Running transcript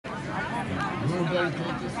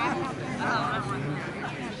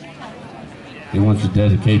he wants to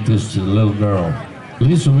dedicate this to the little girl.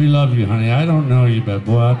 Lisa, we love you, honey. I don't know you, but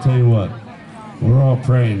boy, I'll tell you what, we're all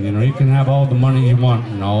praying. You know, you can have all the money you want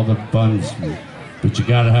and all the funds, but you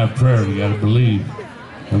got to have prayer. You got to believe.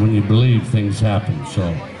 And when you believe, things happen.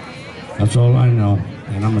 So that's all I know.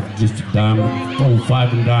 And I'm just a diamond, old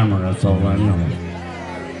five and dimer. That's all I know.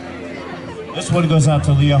 This one goes out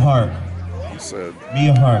to Leah Hart.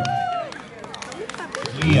 Leah Hart.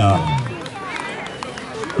 Leah.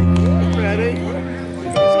 Ready?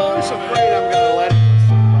 He's always afraid I'm gonna let him.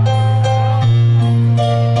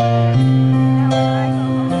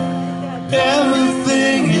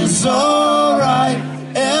 Everything is alright.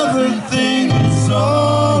 Everything is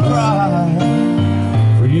alright.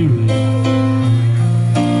 For you,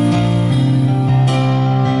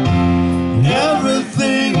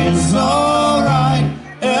 everything is alright.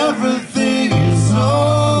 Everything is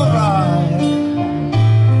alright.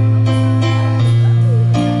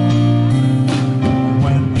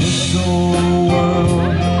 When this old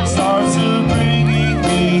world starts bringing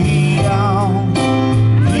me down,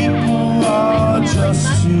 people are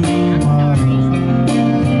just too much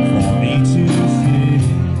for me to fear.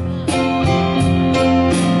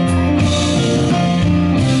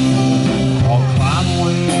 I'll climb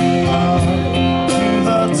way up to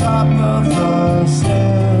the top of the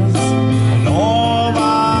stairs, and all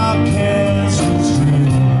my cares will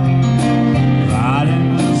stream right in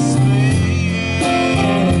the space.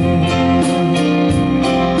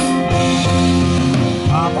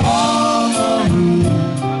 I'm on the roof,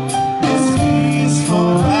 as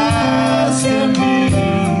peaceful as can be.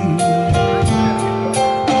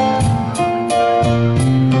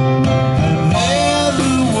 And there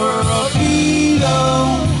the world below,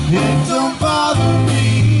 it don't bother me.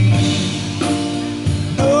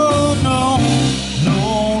 No, no, no,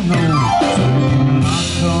 no. So when I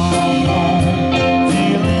come home,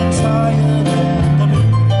 feeling tired and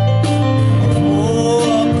blue, roll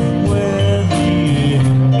up where the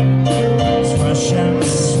air is fresh and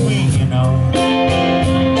sweet, you know.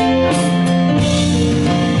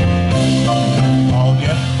 I'll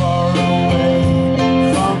get far away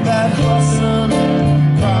from that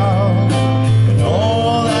hustling crowd and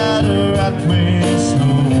all that rat race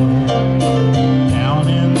down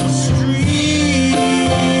in the street.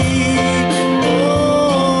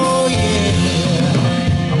 Oh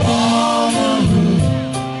yeah, I'm on the roof.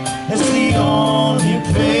 It's the only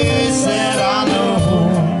place that I know.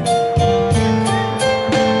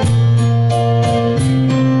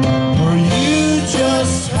 Where you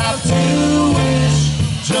just have to wish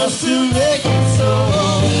just to make it so.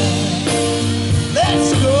 Let's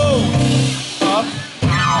go up.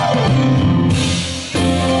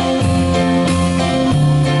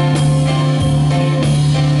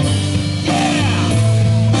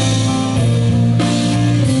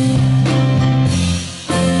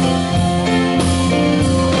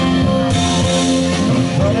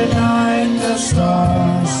 But at night the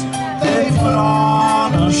stars, they put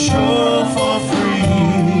on a show for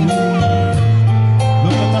free.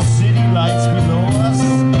 Look at the city lights below us.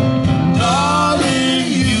 Darling,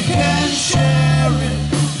 you can share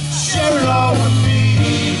it all with me.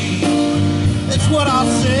 That's what I'll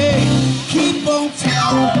say. Keep on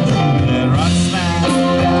telling me that right smack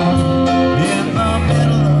dab in the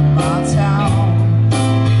middle of my town, I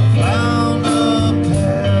found a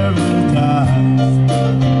paradise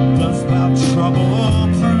just about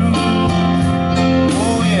trouble-proof.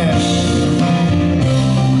 Oh yeah.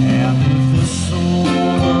 And if this old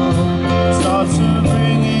world starts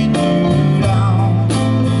bringing you down,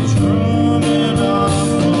 there's room enough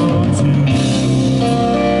for two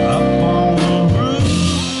up on the roof.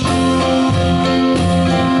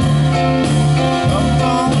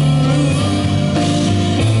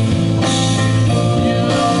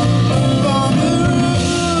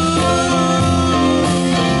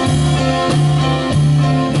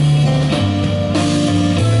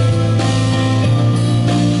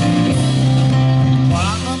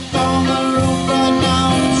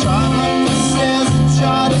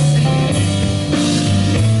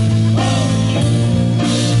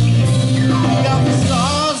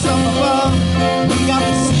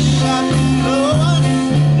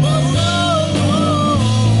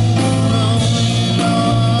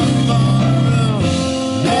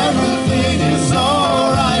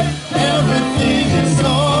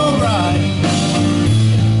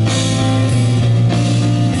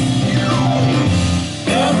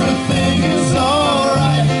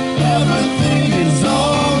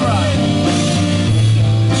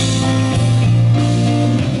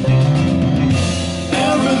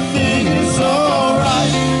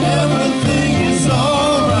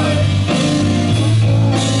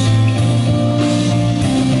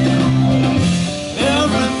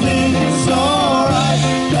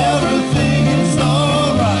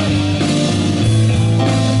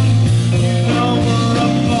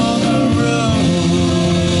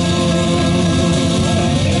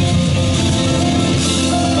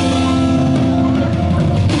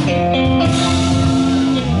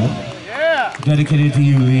 Dedicated to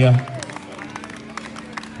you, Leah.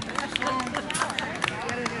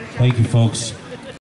 Thank you, folks.